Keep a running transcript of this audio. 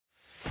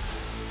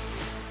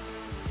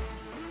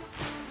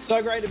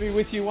So great to be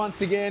with you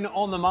once again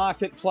on the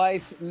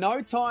marketplace.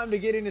 No time to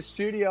get in a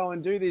studio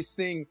and do this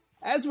thing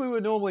as we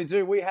would normally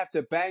do. We have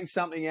to bang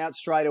something out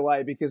straight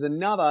away because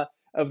another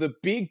of the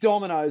big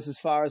dominoes as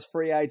far as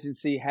free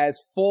agency has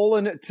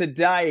fallen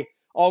today.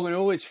 Olgun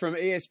Uluc from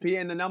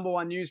ESPN, the number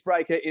one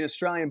newsbreaker in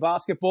Australian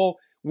basketball.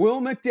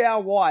 Will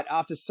McDowell-White,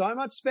 after so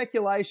much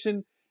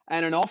speculation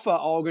and an offer,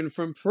 Olgun,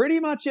 from pretty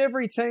much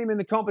every team in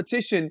the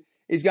competition,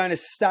 is going to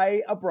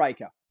stay a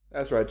breaker.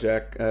 That's right,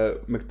 Jack.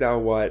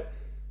 McDowell-White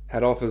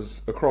had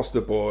offers across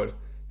the board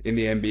in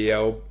the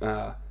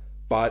NBL,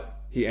 but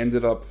he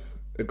ended up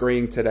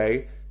agreeing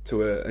today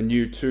to a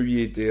new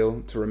 2-year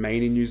deal to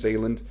remain in New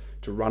Zealand,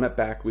 to run it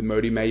back with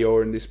Mody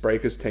Mayor and this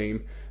Breakers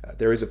team.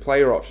 There is a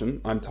player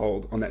option, I'm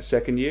told, on that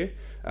second year.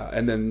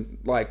 And then,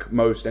 like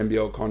most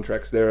NBL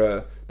contracts, there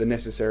are the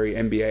necessary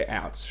NBA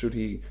outs should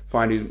he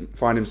find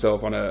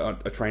himself on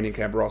a training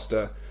camp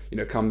roster,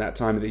 come that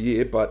time of the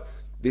year. But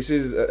this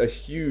is a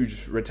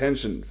huge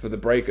retention for the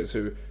Breakers,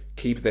 who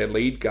keep their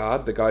lead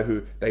guard, the guy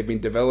who they've been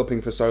developing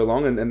for so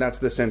long. And that's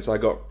the sense I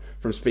got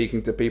from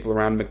speaking to people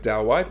around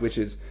McDowell-White, which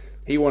is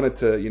he wanted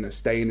to,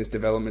 stay in this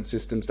development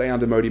system, stay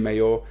under Mody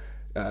Mayor,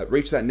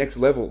 reach that next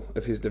level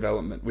of his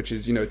development, which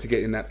is, to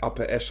get in that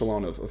upper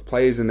echelon of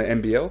players in the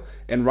NBL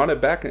and run it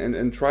back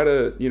and try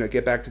to,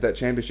 get back to that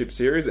championship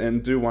series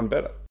and do one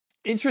better.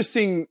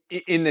 Interesting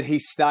in that he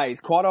stays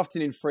quite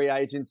often in free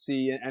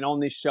agency, and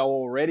on this show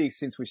already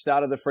since we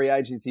started the free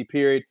agency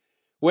period,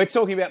 we're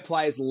talking about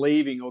players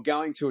leaving or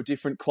going to a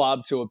different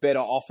club to a better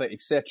offer,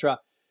 etc.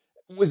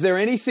 Was there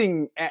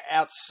anything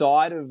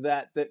outside of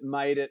that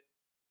made it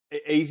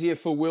easier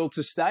for Will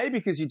to stay?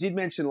 Because you did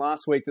mention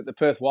last week that the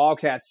Perth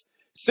Wildcats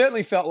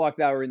certainly felt like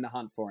they were in the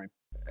hunt for him.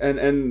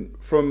 And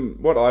from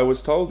what I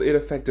was told, it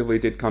effectively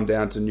did come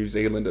down to New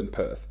Zealand and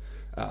Perth.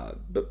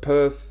 But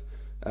Perth,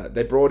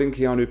 they brought in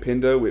Keanu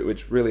Pinder,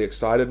 which really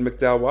excited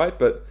McDowell-White,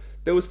 but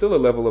there was still a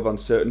level of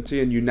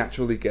uncertainty, and you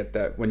naturally get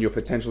that when you're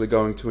potentially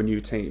going to a new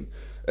team.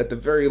 At the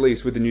very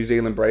least, with the New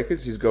Zealand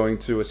Breakers, he's going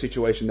to a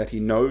situation that he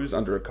knows,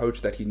 under a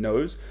coach that he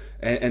knows,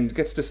 and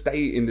gets to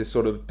stay in this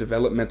sort of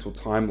developmental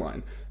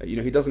timeline.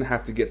 He doesn't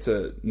have to get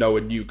to know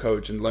a new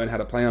coach and learn how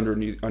to play under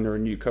a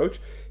new coach.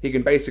 He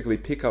can basically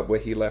pick up where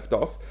he left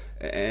off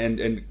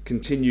and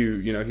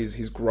continue,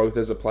 his growth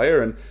as a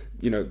player.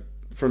 And,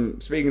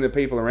 from speaking to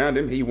people around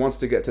him, he wants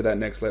to get to that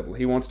next level.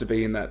 He wants to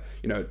be in that,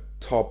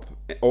 top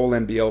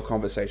all-NBL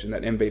conversation,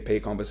 that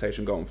MVP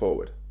conversation going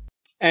forward.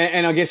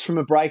 And I guess from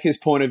a Breakers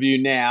point of view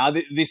now,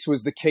 this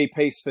was the key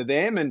piece for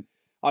them, and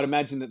I'd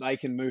imagine that they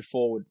can move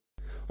forward.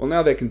 Well,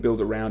 now they can build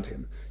around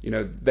him.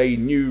 They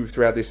knew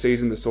throughout this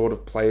season the sort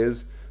of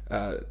players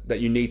that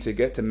you need to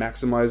get to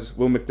maximize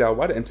Will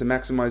McDowell-White and to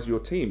maximize your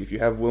team. If you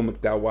have Will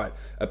McDowell-White,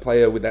 a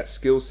player with that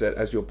skill set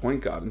as your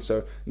point guard. And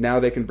so now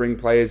they can bring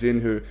players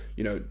in who,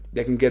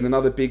 they can get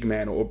another big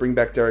man, or bring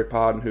back Derek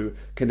Pardon, who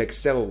can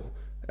excel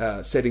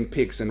setting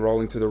picks and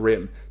rolling to the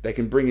rim. They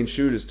can bring in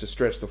shooters to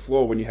stretch the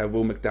floor when you have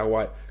Will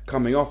McDowell-White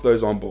coming off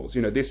those on balls.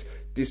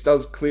 This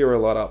does clear a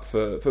lot up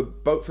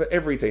for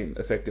every team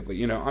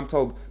effectively. I'm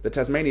told the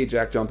Tasmania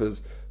Jack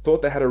Jumpers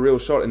thought they had a real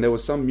shot and there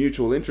was some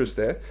mutual interest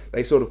there.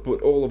 They sort of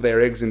put all of their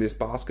eggs in this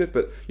basket,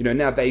 but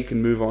now they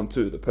can move on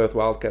too. The Perth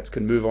Wildcats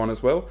can move on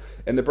as well,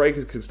 and the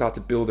Breakers can start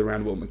to build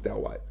around Will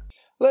McDowell-White.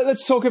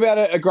 Let's talk about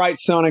a great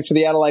signing for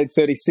the Adelaide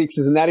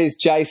 36ers, and that is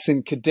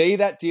Jason Kidd.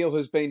 That deal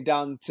has been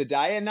done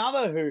today.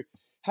 Another who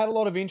had a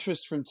lot of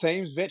interest from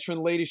teams,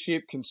 veteran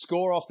leadership, can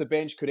score off the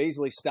bench, could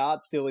easily start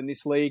still in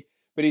this league,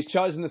 but he's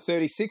chosen the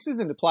 36ers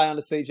and to play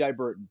under CJ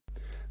Bruton.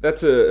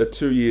 That's a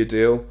 2-year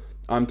deal.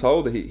 I'm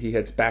told that he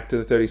heads back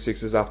to the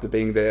 36ers after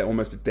being there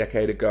almost a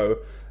decade ago.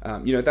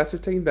 That's a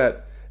team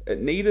that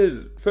it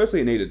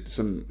needed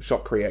some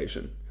shot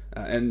creation.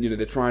 And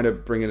they're trying to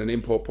bring in an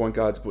import point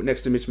guard to put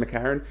next to Mitch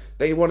McCarron.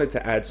 They wanted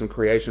to add some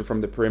creation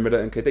from the perimeter,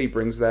 and Kidd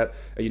brings that.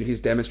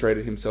 He's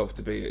demonstrated himself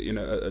to be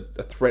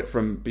a threat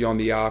from beyond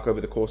the arc over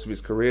the course of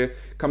his career,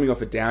 coming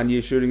off a down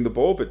year shooting the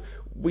ball. But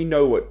we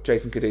know what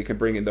Jason Kidd can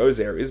bring in those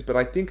areas. But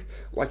I think,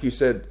 like you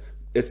said,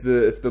 it's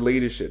the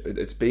leadership.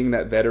 It's being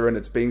that veteran.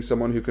 It's being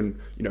someone who can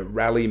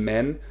rally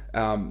men.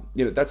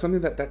 That's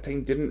something that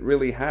team didn't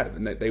really have,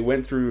 and they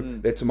went through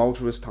their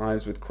tumultuous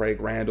times with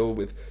Craig Randall,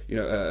 with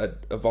a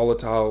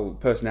volatile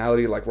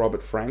personality like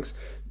Robert Franks.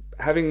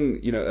 Having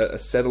a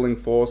settling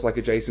force like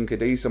a Jason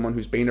Kidd, someone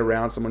who's been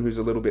around, someone who's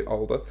a little bit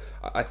older,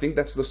 I think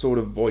that's the sort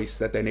of voice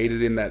that they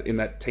needed in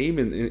that team,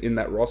 in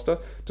that roster,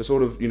 to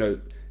sort of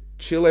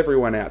chill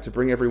everyone out, to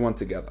bring everyone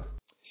together.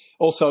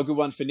 Also a good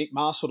one for Nick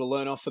Marshall to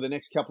learn off for the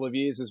next couple of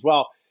years as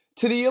well.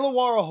 To the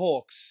Illawarra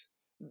Hawks,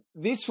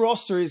 this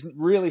roster is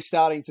really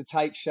starting to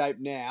take shape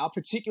now,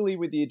 particularly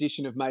with the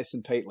addition of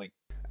Mason Peatling.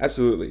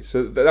 Absolutely.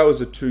 So that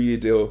was a 2-year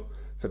deal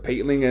for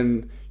Peatling,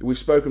 and we've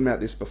spoken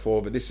about this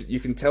before, but you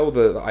can tell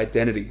the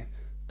identity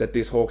that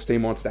this Hawks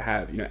team wants to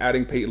have.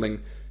 Adding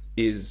Peatling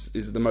is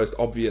the most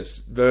obvious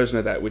version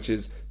of that, which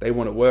is they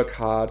want to work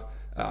hard.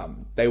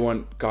 They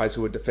want guys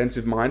who are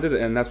defensive minded,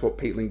 and that's what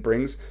Peatling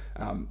brings.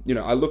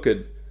 I look at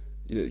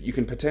you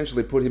can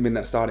potentially put him in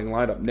that starting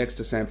lineup next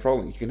to Sam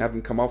Froling. You can have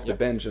him come off the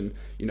bench and,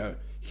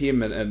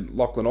 him and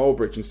Lachlan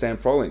Aldrich and Sam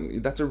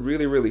Froling. That's a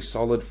really, really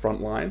solid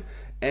front line.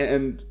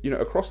 And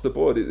across the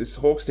board, this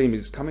Hawks team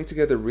is coming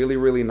together really,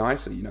 really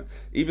nicely.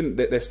 Even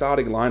their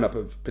starting lineup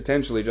of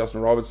potentially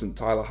Justin Robertson,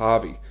 Tyler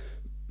Harvey,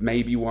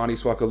 maybe Wani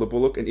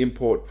Swaka-Labullock, an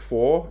import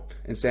 4,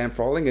 and Sam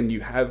Froling, and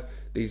you have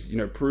these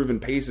proven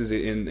pieces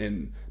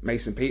in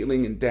Mason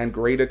Peatling and Dan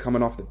Greeter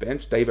coming off the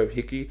bench, Dave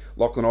O'Hickey,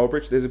 Lachlan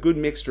Aldrich. There's a good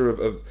mixture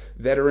of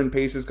veteran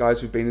pieces,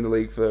 guys who've been in the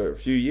league for a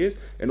few years,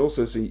 and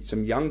also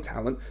some young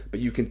talent.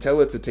 But you can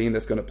tell it's a team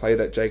that's going to play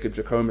that Jacob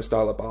Jacoma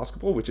style of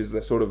basketball, which is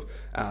the sort of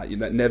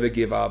never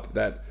give up,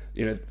 that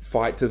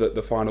fight to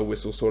the final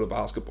whistle sort of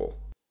basketball.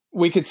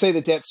 We could see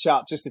the depth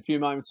chart just a few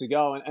moments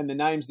ago, and the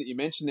names that you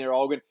mentioned there,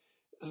 Olgun.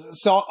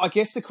 So I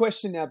guess the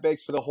question now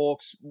begs for the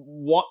Hawks: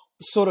 what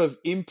sort of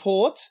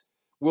import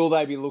will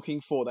they be looking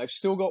for? They've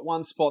still got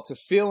one spot to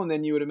fill, and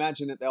then you would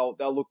imagine that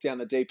they'll look down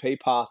the DP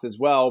path as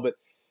well. But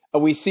are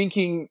we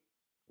thinking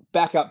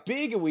back up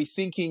big? Are we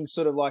thinking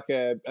sort of like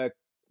a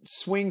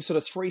swing sort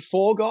of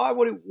 3-4 guy?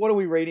 What are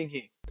we reading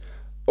here?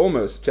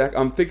 Almost, Jack.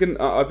 I'm thinking.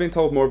 I've been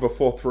told more of a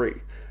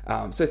 4-3.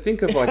 So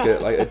think of like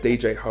a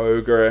DJ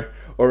Hogue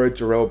or a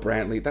Jarrell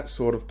Brantley, that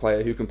sort of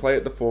player who can play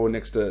at the 4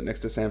 next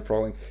to Sam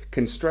Froling,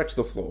 can stretch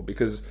the floor,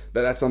 because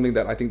that's something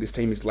that I think this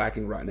team is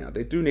lacking right now.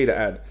 They do need to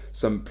add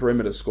some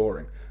perimeter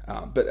scoring,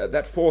 but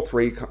that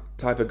 4-3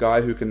 type of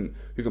guy who can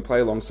play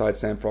alongside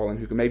Sam Froling,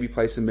 who can maybe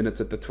play some minutes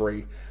at the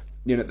 3.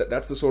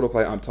 That's the sort of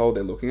player I'm told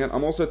they're looking at.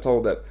 I'm also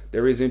told that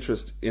there is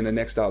interest in a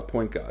next style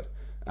point guard.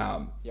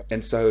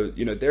 And so,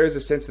 there is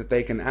a sense that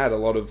they can add a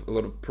lot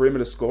of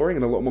perimeter scoring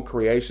and a lot more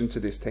creation to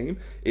this team.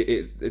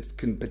 It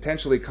can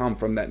potentially come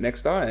from that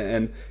next star,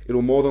 and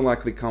it'll more than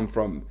likely come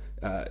from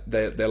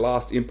their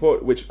last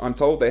import, which I'm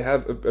told they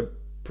have a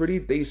pretty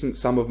decent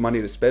sum of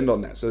money to spend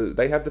on that. So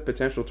they have the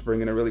potential to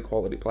bring in a really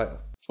quality player.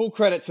 Full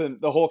credit to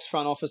the Hawks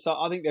front office.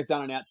 I think they've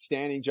done an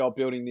outstanding job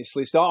building this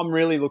list. I'm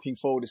really looking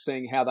forward to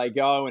seeing how they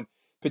go, and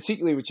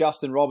particularly with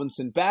Justin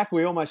Robinson back,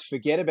 we almost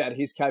forget about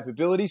his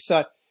capabilities.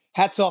 So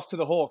hats off to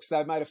the Hawks.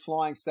 They've made a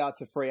flying start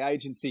to free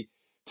agency.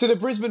 To the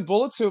Brisbane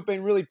Bullets, who have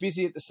been really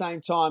busy at the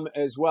same time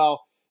as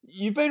well,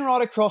 you've been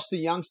right across the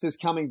youngsters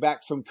coming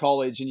back from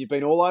college, and you've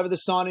been all over the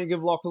signing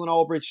of Lachlan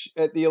Aldrich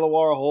at the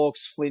Illawarra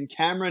Hawks. Flynn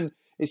Cameron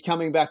is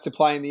coming back to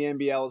play in the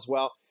NBL as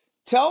well.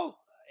 Tell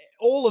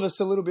all of us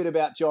a little bit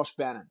about Josh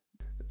Bannon.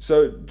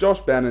 So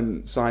Josh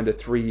Bannon signed a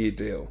 3-year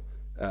deal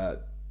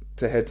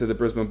to head to the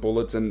Brisbane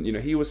Bullets, and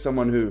he was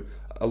someone who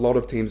a lot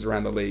of teams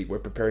around the league were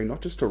preparing not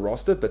just to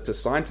roster, but to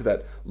sign to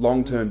that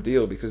long-term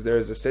deal, because there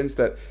is a sense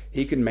that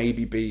he can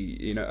maybe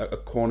be a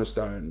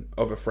cornerstone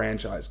of a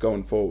franchise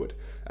going forward.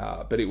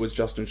 But it was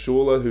Justin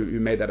Schuler who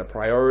made that a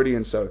priority,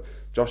 and so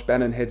Josh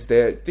Bannon heads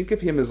there. Think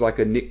of him as like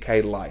a Nick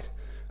K light.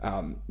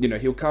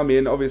 He'll come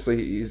in.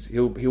 Obviously,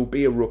 he'll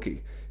be a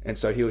rookie, and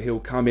so he'll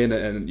come in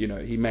and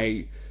he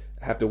may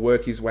have to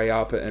work his way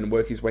up and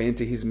work his way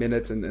into his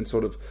minutes and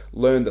sort of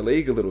learn the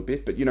league a little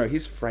bit. But,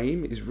 his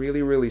frame is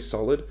really, really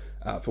solid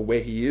for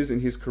where he is in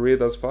his career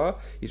thus far.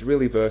 He's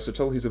really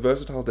versatile. He's a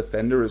versatile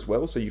defender as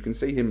well, so you can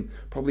see him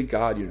probably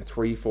guard,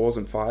 3, 4s,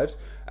 and 5s.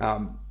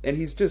 And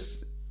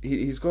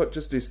he's got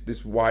just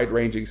this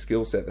wide-ranging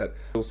skill set that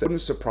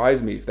wouldn't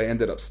surprise me if they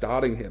ended up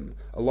starting him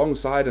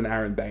alongside an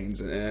Aaron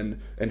Baines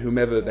and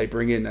whomever they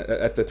bring in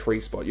at the 3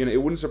 spot. It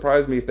wouldn't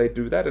surprise me if they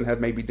do that and have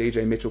maybe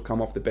DJ Mitchell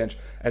come off the bench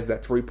as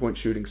that 3-point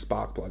shooting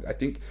spark plug. I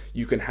think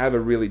you can have a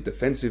really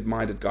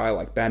defensive-minded guy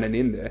like Bannon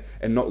in there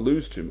and not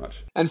lose too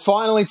much. And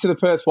finally, to the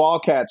Perth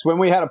Wildcats. When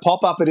we had a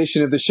pop-up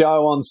edition of the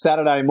show on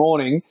Saturday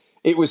morning,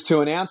 it was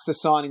to announce the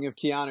signing of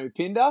Keanu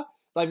Pinder.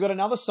 They've got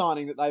another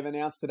signing that they've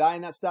announced today,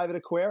 and that's David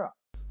Aquera.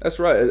 That's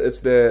right.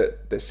 It's the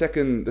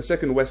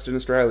second Western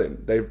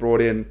Australian they've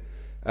brought in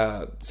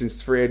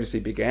since free agency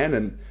began,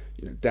 and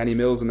Danny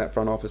Mills and that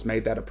front office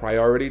made that a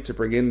priority to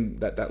bring in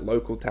that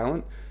local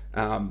talent.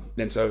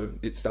 And so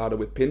it started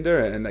with Pinder,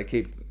 and they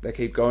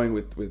keep going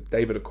with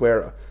David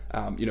Aquera.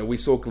 We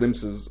saw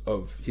glimpses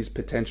of his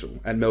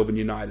potential at Melbourne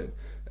United.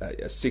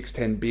 A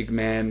 6'10" big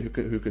man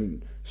who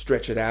can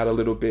stretch it out a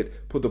little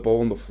bit, put the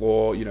ball on the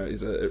floor.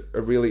 Is a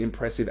really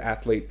impressive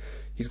athlete.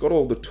 He's got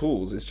all the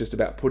tools. It's just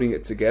about putting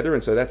it together.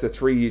 And so that's a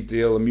 3-year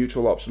deal, a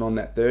mutual option on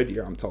that 3rd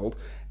year, I'm told.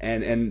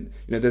 And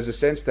there's a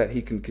sense that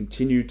he can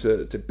continue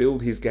to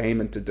build his game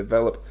and to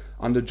develop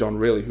under John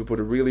Riley, who put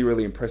a really,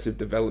 really impressive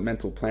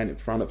developmental plan in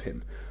front of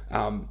him.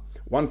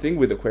 One thing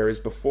with Aquera is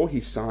before he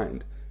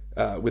signed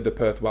with the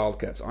Perth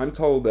Wildcats, I'm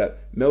told that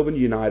Melbourne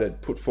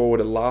United put forward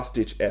a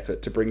last-ditch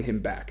effort to bring him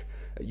back.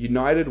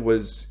 United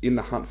was in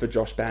the hunt for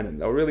Josh Bannon.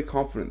 They were really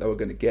confident they were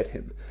going to get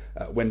him.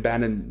 When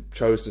Bannon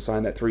chose to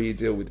sign that 3-year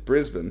deal with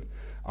Brisbane,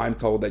 I'm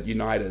told that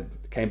United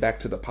came back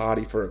to the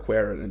party for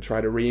Aquera and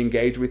tried to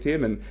re-engage with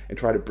him and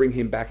try to bring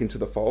him back into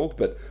the fold.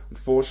 But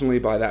unfortunately,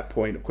 by that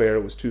point,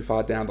 Aquera was too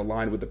far down the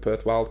line with the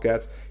Perth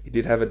Wildcats. He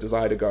did have a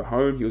desire to go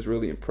home. He was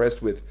really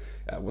impressed with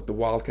what the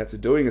Wildcats are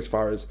doing as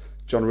far as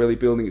John really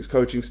building his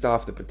coaching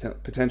staff, the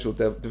potential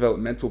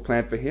developmental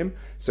plan for him.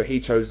 So he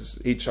chose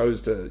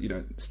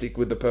to stick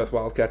with the Perth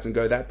Wildcats and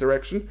go that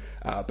direction.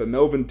 But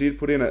Melbourne did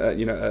put in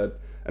an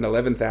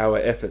 11th hour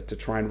effort to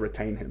try and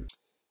retain him.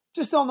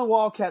 Just on the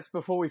Wildcats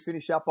before we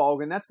finish up,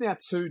 Olgun, that's now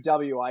 2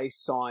 WA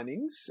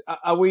signings.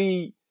 Are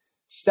we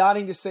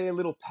starting to see a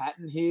little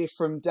pattern here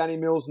from Danny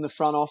Mills in the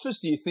front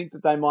office? Do you think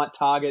that they might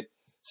target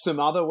some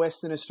other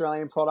Western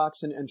Australian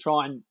products and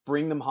try and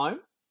bring them home?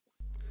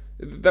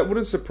 That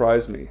wouldn't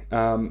surprise me.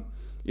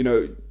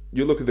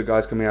 You look at the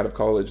guys coming out of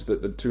college,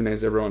 the two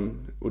names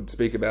everyone would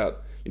speak about,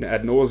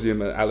 ad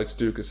nauseum, Alex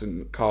Dukas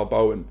and Carl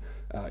Bowen.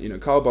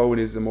 Carl Bowen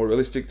is a more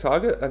realistic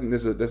target. I think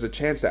there's a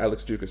chance that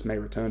Alex Dukas may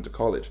return to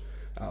college.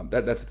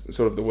 That's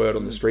sort of the word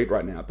on the street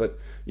right now. But,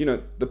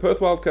 the Perth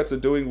Wildcats are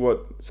doing what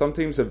some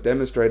teams have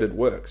demonstrated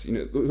works.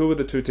 Who were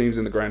the two teams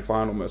in the grand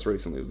final most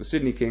recently? It was the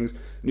Sydney Kings,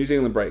 New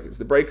Zealand Breakers.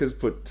 The Breakers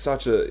put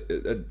such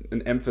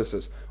an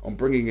emphasis on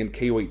bringing in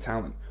Kiwi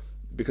talent,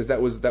 because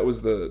that was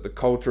the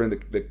culture and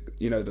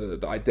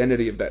the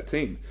identity of that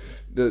team.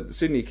 The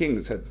Sydney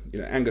Kings had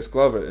Angus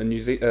Glover, a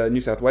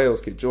New South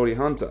Wales kid, Geordie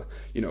Hunter,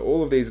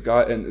 all of these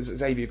guys, and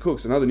Xavier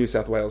Cooks, another New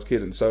South Wales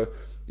kid, and so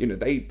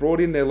they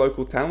brought in their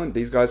local talent.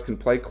 These guys can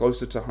play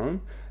closer to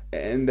home,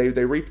 and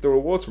they reap the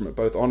rewards from it,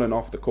 both on and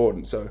off the court.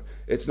 And so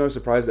it's no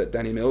surprise that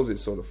Danny Mills is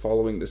sort of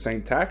following the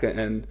same tack,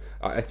 and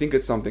I think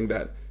it's something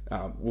that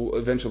will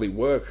eventually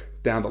work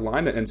down the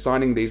line. And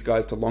signing these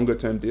guys to longer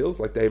term deals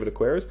like David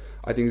Aquera's,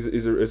 I think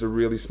is a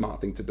really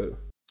smart thing to do.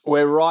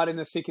 We're right in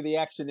the thick of the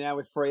action now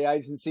with free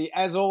agency.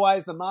 As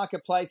always, the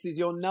marketplace is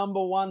your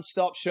number one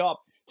stop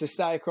shop to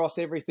stay across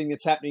everything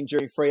that's happening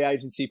during free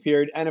agency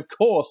period. And of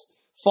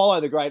course, follow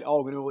the great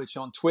Olgun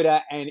Ulich on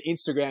Twitter and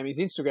Instagram. His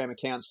Instagram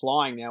account's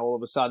flying now all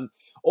of a sudden.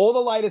 All the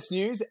latest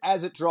news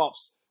as it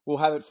drops, we'll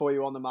have it for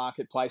you on the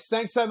marketplace.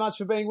 Thanks so much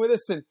for being with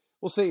us, and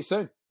we'll see you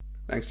soon.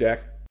 Thanks,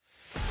 Jack.